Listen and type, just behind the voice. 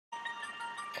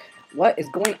What is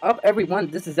going up,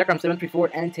 everyone? This is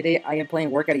Zekrom734, and today I am playing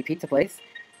Work at a Pizza Place.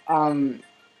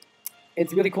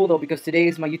 It's really cool, though, because today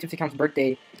is my YouTube account's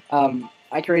birthday.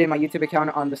 I created my YouTube account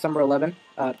on December 11,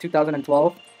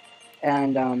 2012,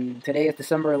 and today is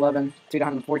December 11,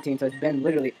 2014, so it's been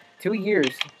literally 2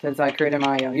 years since I created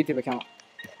my YouTube account.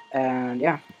 And,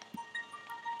 yeah.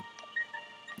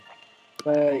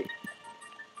 But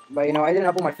you know, I didn't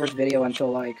upload my first video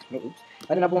until, like, oops.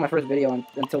 I didn't upload my first video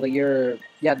until the year,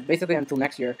 yeah, basically until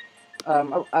next year.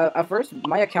 At first,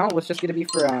 my account was just gonna be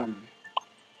it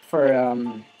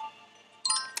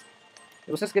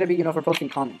was just gonna be, you know, for posting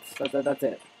comments. That's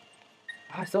it.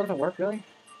 Oh, it still doesn't work, really?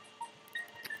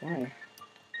 Why?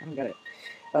 I don't get it.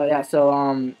 Yeah,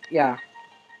 so, yeah.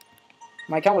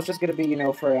 My account was just gonna be, you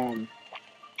know, for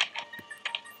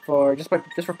just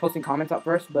for posting comments at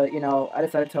first, but, you know, I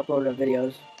decided to upload the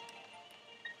videos.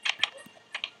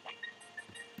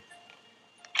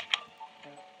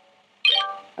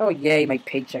 Oh, yay, my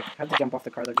paycheck. I have to jump off the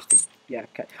car, though, just to, yeah,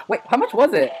 cut. Wait, how much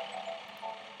was it?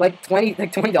 Like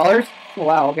 $20? Oh,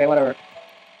 wow, okay, whatever.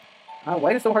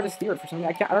 Why is it so hard to steer it for something?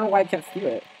 I don't know why I can't steer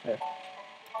it. There.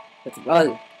 Let's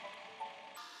run.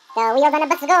 The wheels on a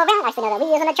bus go round. Actually, no, the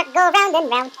wheels on a truck go round and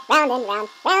round, round and round,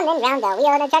 round and round. The wheels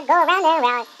on a truck go round and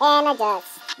round, and I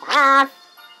just off.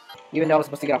 Even though I was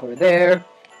supposed to get off over there,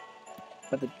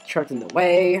 but the truck's in the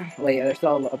way. Wait, there's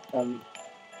still, oh,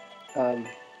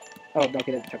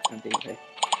 okay, the truck's empty, okay.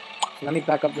 So let me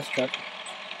back up this truck.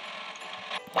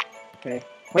 Okay.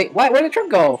 Wait, where'd the truck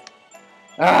go?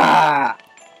 Ah!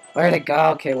 Where'd it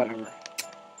go? Okay, whatever.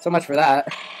 So much for that.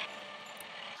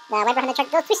 The wiper on the truck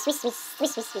goes swish, swish,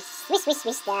 swish, swish, swish, swish, swish, swish,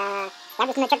 swish. The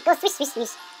wipers on the truck goes swish, swish,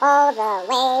 swish, all the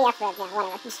way up, yeah,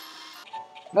 whatever.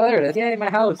 Oh, there it is. Yay, my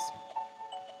house.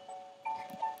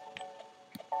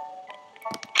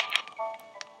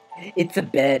 It's a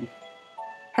bed.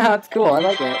 That's cool. I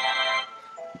like it.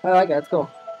 I like it. It's cool.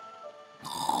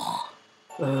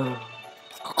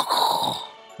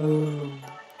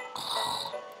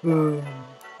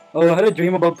 Oh, I had a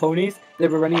dream about ponies. They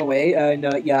were running away, and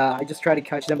yeah, I just tried to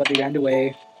catch them, but they ran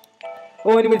away.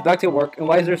 Oh, anyways, back to work. And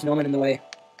why is there a snowman in the way?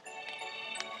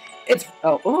 It's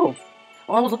oh,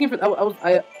 I was looking for for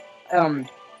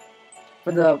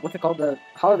the what's it called, the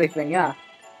holiday thing. Yeah.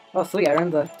 Oh, sweet. I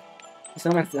ran the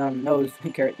snowman's nose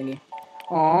carrot thingy.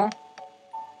 Aww.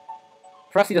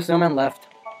 Frosty the snowman left.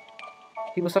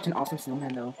 He was such an awesome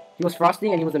snowman, though. He was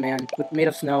Frosty, and he was a man made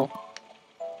of snow.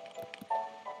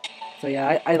 So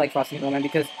yeah, I like Frosty the Snowman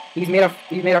because he's made of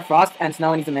frost and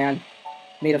snow, and he's a man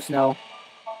made of snow.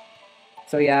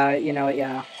 So yeah, you know,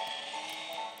 yeah.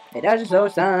 It doesn't show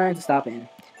signs of stopping,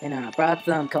 and I brought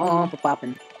some corn for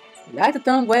popping. Like the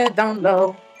tongue way down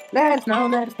low. Let it snow,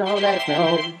 let it snow, let it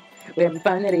snow. When we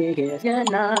find that it is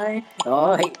good night.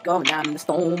 Oh, hate going down in the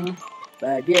storm,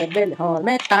 but you're really hold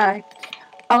me tight.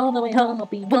 All the way home I'll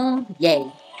be warm,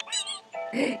 yay.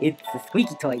 It's a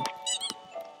squeaky toy.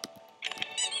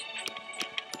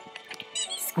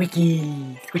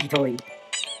 Squeaky toy.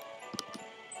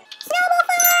 Snowball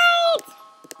fight!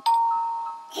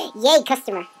 Yay,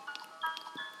 customer.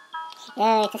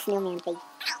 It's a snowman thing.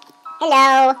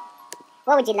 Hello.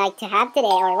 What would you like to have today,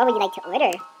 or what would you like to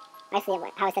order? I see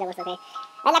how I said it was okay.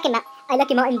 I like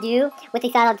a Mountain Dew with a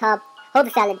salad on top. Hold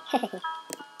the salad.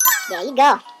 There you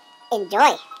go.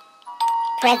 Enjoy.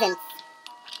 Presents.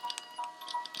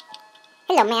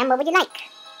 Hello, ma'am. What would you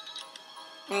like?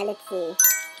 Let's see.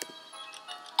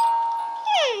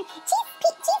 Cheese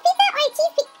pizza or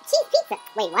cheese pizza?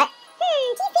 Wait, what?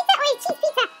 Cheese pizza or cheese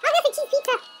pizza? I'll get the cheese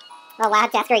pizza. Oh, wow, I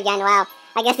have to ask her again. Wow.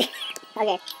 I guess. Okay.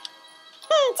 Cheese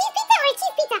pizza or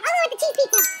cheese pizza? I'll go with the cheese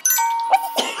pizza.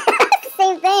 It's the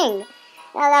same thing.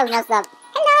 Oh, that was messed up.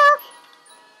 Hello.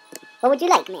 What would you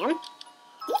like, ma'am? Do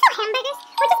you sell hamburgers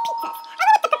or just pizzas? I'll go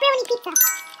with the pepperoni pizza.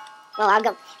 Oh, I'll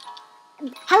go.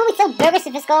 How would we sell burgers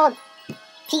if it's called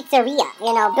pizzeria?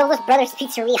 You know, Bill's Brothers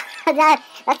Pizzeria.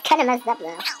 That's kind of messed up,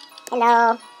 though.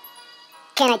 Hello.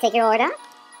 Can I take your order?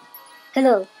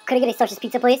 Hello. Could I get a sausage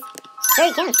pizza, please? Sure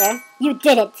you can, sir. You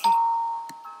did it.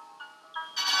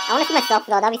 I want to see myself,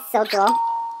 though. That'd be so cool.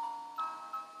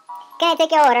 Can I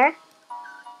take your order?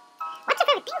 What's your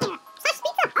favorite thing here? Sausage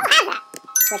pizza? I'll have that.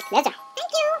 With pleasure.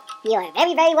 Thank you. You are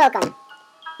very, very welcome.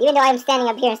 Even though I'm standing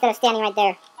up here instead of standing right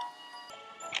there.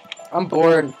 I'm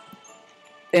bored.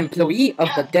 Employee of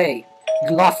the day.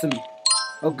 Glossum.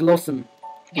 Oh, Glossum.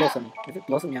 Glossum. Is it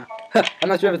Glossum? Yeah. I'm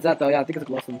not sure if it's that, though. Yeah, I think it's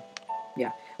Glossum.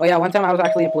 Yeah. Oh, yeah, one time I was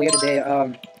actually employee of the day.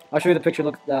 I'll show you the picture.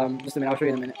 Look, just a minute. I'll show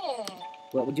you in a minute.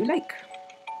 What would you like?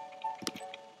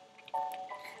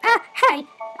 Hi.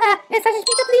 Sausage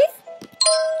pizza, please?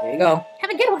 There you go. Have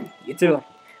a good one. You too.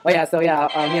 Oh yeah, so yeah,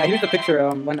 yeah. Here's the picture.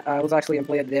 When I was actually in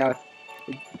play of the day.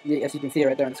 As you can see it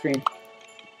right there on the screen.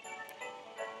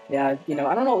 Yeah, you know,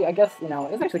 I don't know. I guess you know,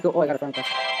 it's actually cool. Oh, I got a friend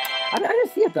request. I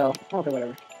didn't see it though. Oh, okay,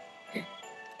 whatever.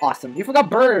 Awesome. You forgot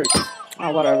birds.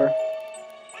 Oh, whatever.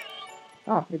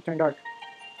 Oh, it turned dark.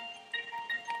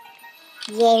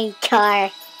 Yay,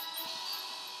 car.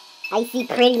 I see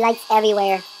pretty lights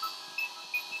everywhere.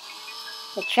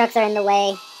 The trucks are in the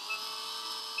way.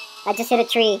 I just hit a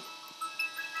tree.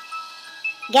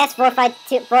 Guess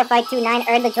 4529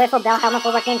 earned the joyful bell helmet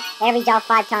for working every job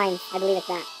 5 times. I believe it's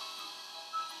that.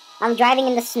 I'm driving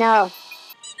in the snow.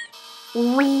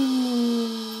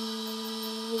 Whee!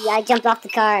 I jumped off the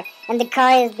car, and the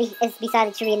car is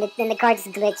beside the tree, and the car just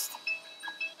glitched.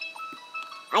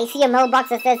 I see a mailbox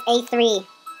that says A3.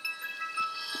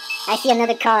 I see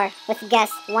another car with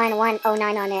guess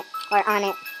 1109 on it, or on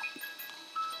it.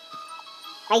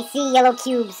 I see yellow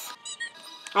cubes.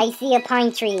 I see a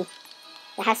pine tree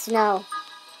that has snow.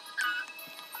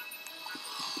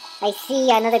 I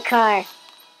see another car.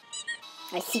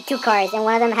 I see 2 cars, and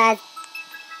one of them has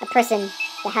a person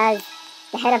that has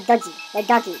the head of Dodgy, or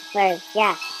Ducky, or,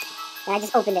 yeah. And I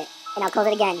just opened it, and I'll close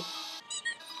it again.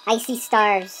 I see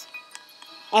stars,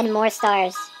 and more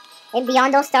stars. And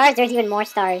beyond those stars, there's even more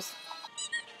stars.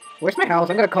 Where's my house?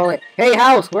 I'm gonna call it. Hey,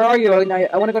 house, where are you?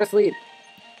 I want to go to sleep.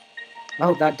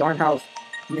 Oh, that darn house.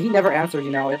 He never answers,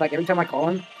 you know. It's like every time I call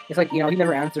him, it's like, you know, he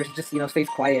never answers. He just, you know, stays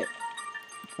quiet.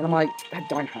 And I'm like, that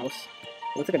darn house.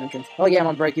 Looks like an entrance. Oh, yeah, I'm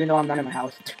on break, even though I'm not in my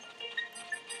house.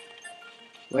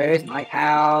 Where's my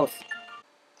house?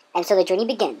 And so the journey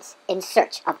begins, in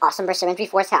search of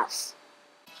Zekrom734's house.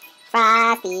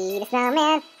 Frosty the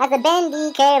snowman has a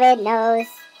bendy carrot nose.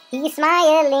 He's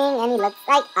smiling and he looks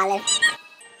like Olive.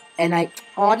 And I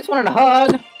just wanted a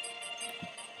hug.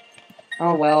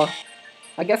 Oh, well.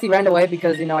 I guess he ran away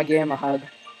because, you know, I gave him a hug.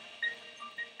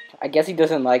 I guess he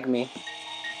doesn't like me.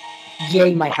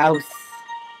 Yay, my house.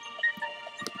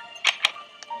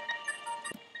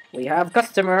 We have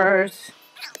customers.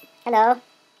 Hello.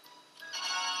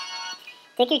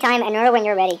 Take your time and order when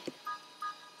you're ready.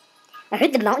 I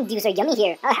heard the Mountain Dews are yummy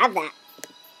here. I'll have that.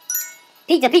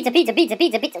 Pizza, pizza, pizza, pizza,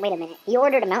 pizza, pizza. Wait a minute. You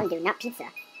ordered a Mountain Dew, not pizza.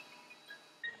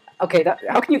 Okay,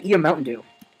 how can you eat a Mountain Dew?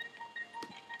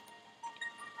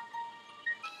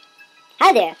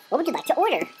 Hi there. What would you like to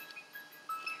order?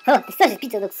 Oh, the sausage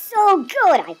pizza looks so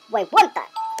good. I want that.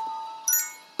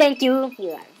 Thank you.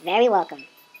 You are very welcome.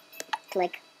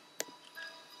 Click.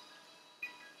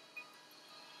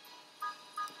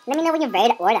 Let me know when you're ready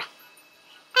to order.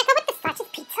 I go with the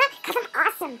sausage pizza because I'm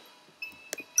awesome.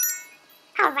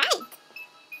 Alright.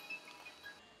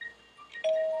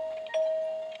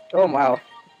 Oh, wow.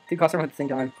 2 customers at the same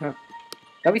time. Huh.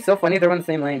 That'd be so funny if they were in the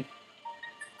same lane.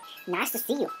 Nice to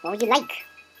see you. What would you like?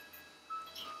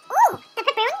 Ooh, the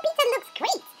pepperoni pizza looks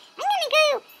great. I'm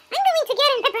going to get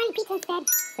a pepperoni pizza instead.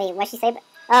 Wait, what'd she say?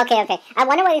 Oh, okay. I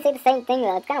wonder why they say the same thing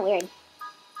though. It's kind of weird.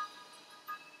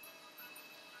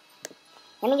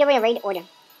 Let me get ready to order.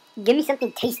 Give me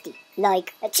something tasty,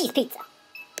 like a cheese pizza.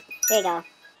 There you go.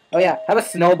 Oh yeah, have a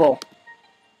snowball.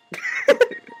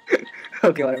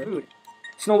 Okay, whatever.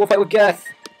 Snowball fight with Gus.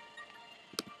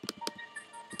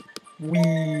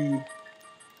 Wee.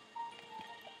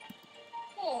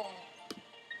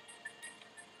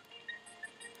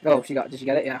 Oh, did she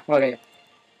get it? Yeah. Okay.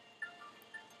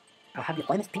 I'll have your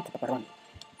finest pizza pepperoni.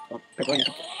 Oh, pepperoni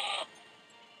pizza.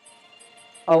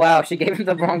 Oh wow, she gave him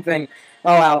the wrong thing.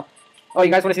 Oh wow. Oh,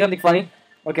 you guys want to see something funny?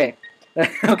 Okay.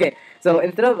 Okay. So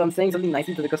instead of saying something nice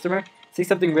to the customer, say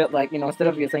something real, like, you know, instead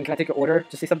of you saying, "Can I take your order?"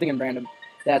 just say something in random.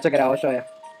 Yeah, check it out. I'll show you.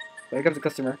 So here comes the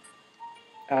customer.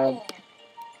 I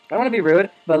don't want to be rude,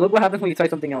 but look what happens when you try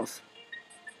something else.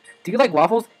 Do you like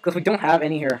waffles? Because we don't have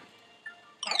any here.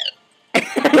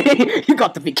 You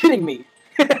got to be kidding me!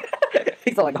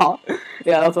 He's all like, huh?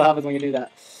 Yeah, that's what happens when you do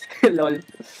that. Lol.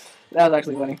 That was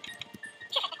actually funny.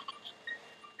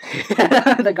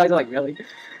 The guys are like, really?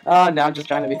 Oh, no, I'm just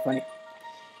trying to be funny.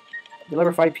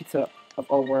 Deliver 5 pizza of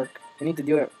all work. You need to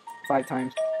do it 5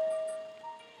 times.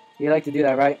 You like to do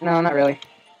that, right? No, not really.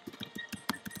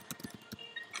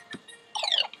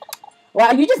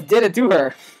 Wow, you just did it to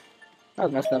her. That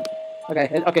was messed up.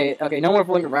 Okay, no more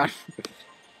fooling around.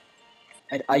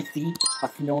 And I see a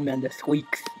snowman that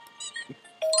squeaks.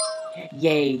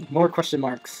 Yay, more question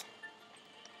marks.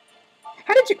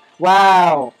 How did you...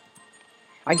 Wow.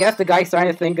 I guess the guy's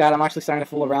starting to think that I'm actually starting to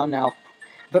fool around now.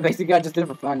 But basically I just did it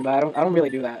for fun, but I don't really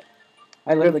do that.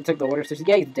 I literally took the order, so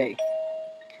yeah, it's day.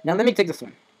 Now let me take this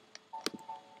one.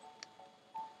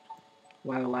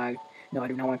 Wow, lag. No, I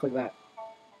do not want to click that.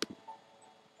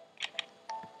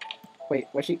 Wait,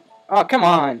 was she... Oh, come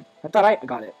on! I thought I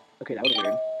got it. Okay, that was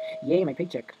weird. Yay, my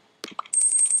paycheck.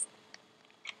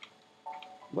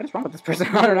 What is wrong with this person?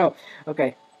 I don't know.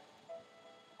 Okay.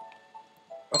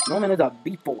 A snowman is a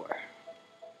B4.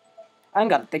 I'm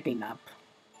gonna take a nap.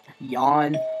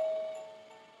 Yawn.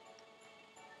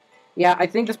 Yeah, I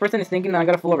think this person is thinking that I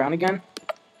gotta fool around again.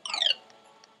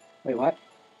 Wait, what?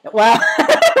 Wow!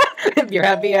 If you're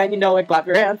happy and you know it, clap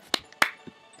your hands.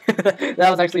 That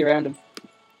was actually random.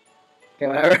 Okay,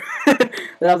 whatever.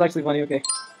 That was actually funny, okay.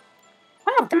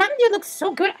 Wow, the Mountain Dew looks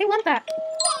so good. I want that.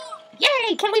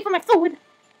 Yay! Can't wait for my food.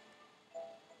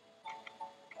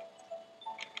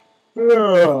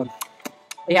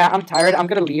 Yeah, I'm tired. I'm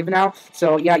gonna leave now.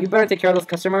 So, yeah, you better take care of those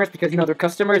customers because, you know, they're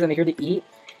customers and they're here to eat.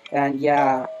 And,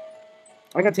 yeah,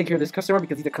 I gotta take care of this customer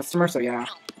because he's a customer, so, yeah.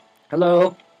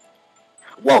 Hello?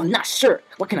 Whoa, not sure.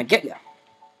 What can I get you?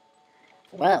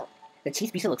 Well, the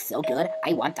cheese pizza looks so good.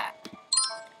 I want that.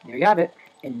 There you have it.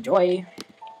 Enjoy.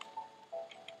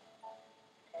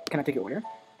 Can I take your order?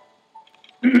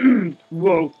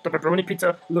 Whoa, the pepperoni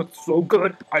pizza looks so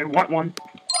good. I want one.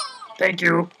 Thank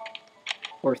you.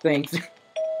 Or thanks.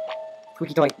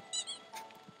 Squeaky toy.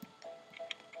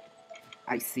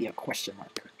 I see a question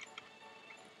mark.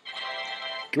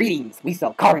 Greetings, we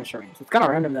sell car insurance. It's kind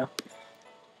of random though.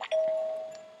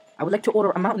 I would like to order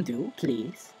a Mountain Dew,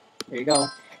 please. There you go.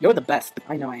 You're the best.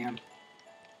 I know I am.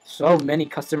 So many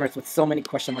customers with so many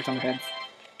question marks on their heads.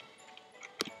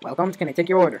 Welcome, can I take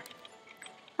your order?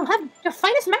 I'll have your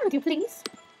finest Mountain Dew, please.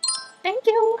 Thank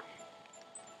you.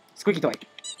 Squeaky toy.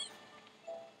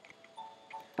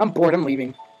 I'm bored, I'm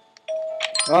leaving.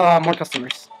 Oh, more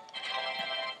customers.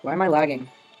 Why am I lagging?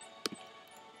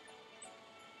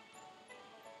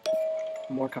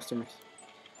 More customers.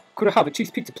 Could I have a cheese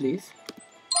pizza, please?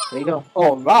 There you go.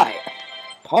 Alright.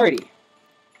 Party.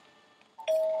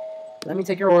 Let me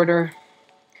take your order.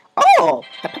 Oh!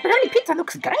 The pepperoni pizza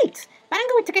looks great! But I'm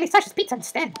going to get a slice pizza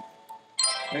instead.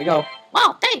 There you go.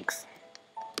 Wow, thanks!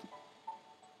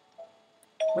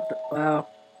 What the... Wow.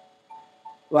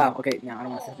 Wow, okay, no, I don't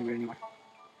want to say something weird anymore.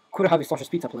 Could I have a sausage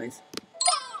pizza, please?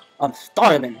 I'm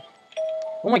starving.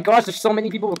 Oh my gosh, there's so many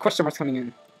people with question marks coming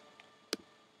in.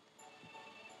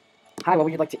 Hi, what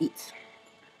would you like to eat?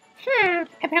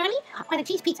 Pepperoni or the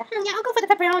cheese pizza? Yeah, I'll go for the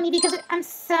pepperoni because I'm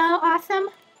so awesome.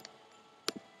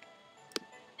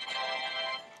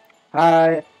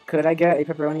 Hi, could I get a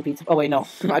pepperoni pizza? Oh wait, no,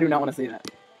 I do not want to say that.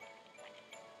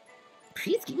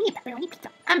 Please give me a pepperoni pizza.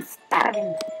 I'm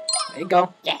starving. There you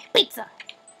go. Yeah, pizza.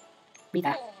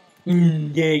 Pizza.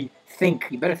 Yay. Think.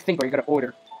 You better think or you gotta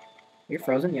order. You're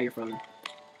frozen? Yeah, you're frozen.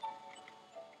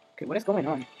 Okay, what is going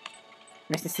on?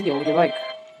 Nice to see you. What would you like?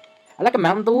 I like a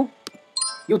Mountain Dew.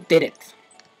 You did it.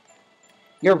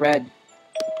 You're red.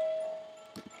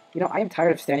 You know, I am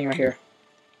tired of standing right here.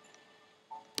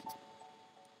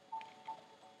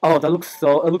 Oh, that looks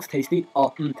so... It looks tasty.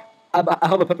 Oh, I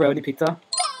have a pepperoni pizza.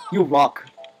 You rock.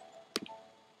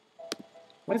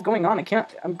 What is going on? I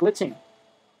can't... I'm glitching.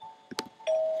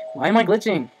 Why am I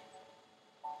glitching?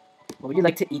 What would you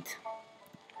like to eat?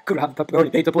 Could I have a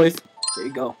pepperoni pizza, please? There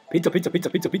you go. Pizza, pizza, pizza,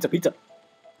 pizza, pizza, pizza.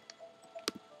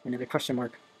 Another question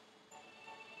mark.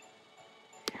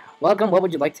 Welcome, what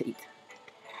would you like to eat?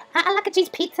 I like a cheese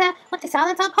pizza with the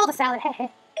salad on top. Hold the salad, heh.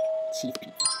 Cheese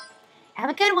pizza. Have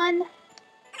a good one.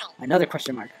 Another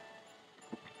question mark.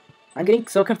 I'm getting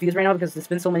so confused right now because there's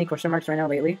been so many question marks right now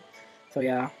lately. So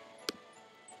yeah.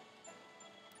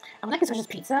 I would like a sausage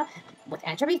pizza with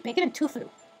anchovies, bacon, and tofu.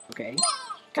 Okay.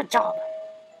 Good job.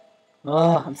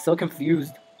 Oh, I'm so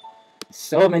confused.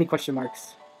 So many question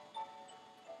marks.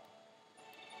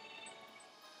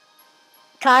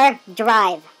 Car,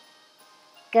 drive.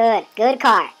 Good. Good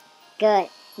car. Good.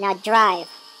 Now drive.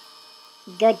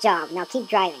 Good job. Now keep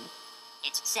driving.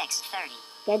 It's 6:30.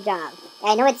 Good job.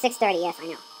 I know it's 6:30. Yes, I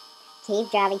know.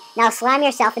 Keep driving. Now slam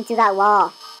yourself into that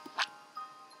wall.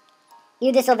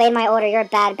 You disobeyed my order. You're a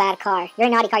bad, bad car. You're a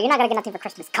naughty car. You're not gonna get nothing for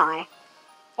Christmas, car.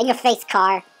 In your face,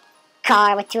 car.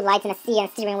 Car with 2 lights and a C and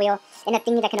a steering wheel and a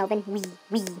thingy that can open.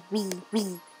 Wee.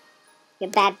 You're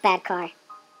a bad, bad car.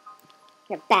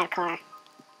 You're a bad car.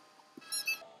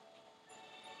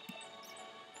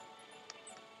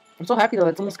 I'm so happy though,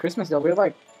 it's almost Christmas though. We're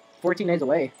like 14 days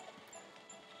away.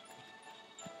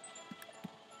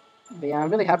 But yeah, I'm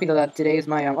really happy though that today is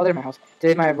my my house.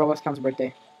 Today's my Roblox account's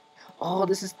birthday. Oh,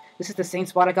 this is the same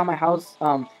spot I got my house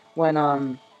when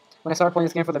I started playing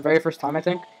this game for the very first time, I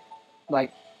think.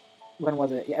 Like, when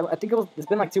was it? Yeah, I think it's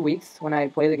been like 2 weeks when I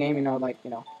played the game, you know, like, you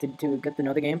know, to get to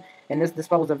know the game. And this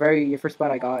spot was the very first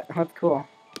spot I got. That's cool.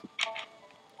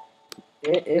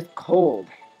 It is cold.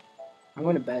 I'm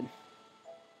going to bed.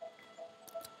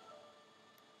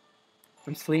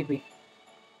 I'm sleepy.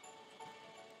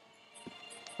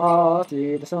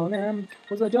 Frosty the Snowman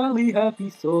was a jolly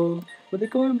happy soul with the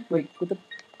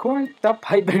corn top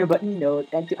pipe and a button nose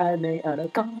and two eyes made out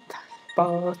of gold.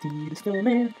 Frosty the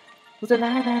Snowman was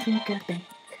alive as he could be.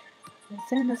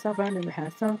 Send us around and we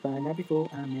had some fun night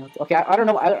before I melt. Okay, I don't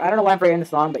know. I don't know why I'm forgetting the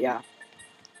song, but yeah.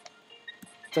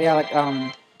 So yeah, like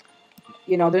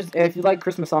you know, there's if you like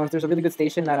Christmas songs, there's a really good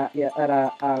station that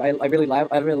I really love.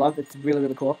 I really love. It's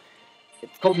really cool.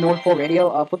 It's called North Pole Radio.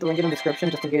 I'll put the link in the description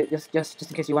just in case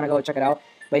just in case you want to go check it out.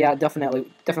 But yeah, definitely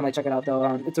check it out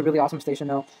though. It's a really awesome station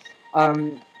though.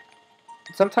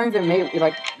 Sometimes it may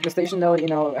like the station though. You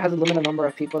know, it has a limited number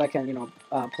of people that can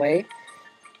play.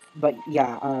 But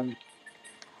yeah.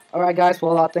 Alright guys,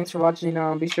 well thanks for watching.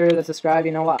 Be sure to subscribe.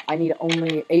 You know what? I need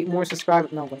only 8 more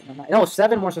subscribers. No, wait, no,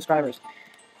 7 more subscribers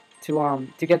to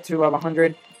get to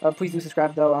 100. Please do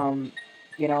subscribe though.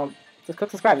 You know, just click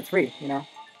subscribe. It's free. You know.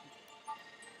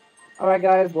 Alright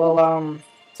guys, well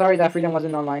sorry that Freedom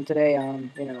wasn't online today.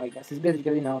 You know, I guess he's busy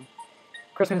because you know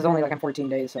Christmas is only like in 14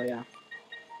 days, so yeah.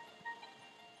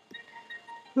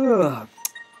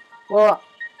 Well,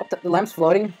 the lamp's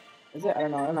floating. Is it? I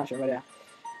don't know. I'm not sure, but yeah.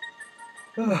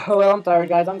 Oh well, I'm tired,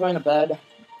 guys. I'm going to bed.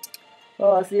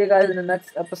 Well, I'll see you guys in the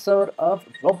next episode of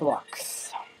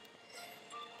Roblox.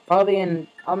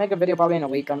 I'll make a video probably in a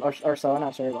week or so. I'm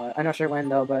not sure when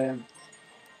though, but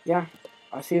yeah.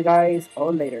 I'll see you guys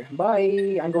all later.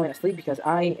 Bye. I'm going to sleep because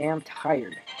I am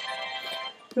tired.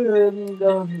 And,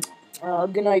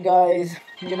 good night, guys.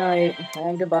 Good night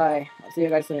and goodbye. I'll see you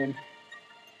guys soon.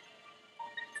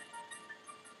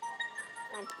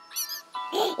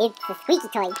 It's a squeaky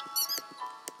toy.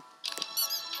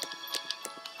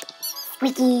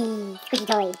 Squeaky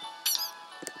toy.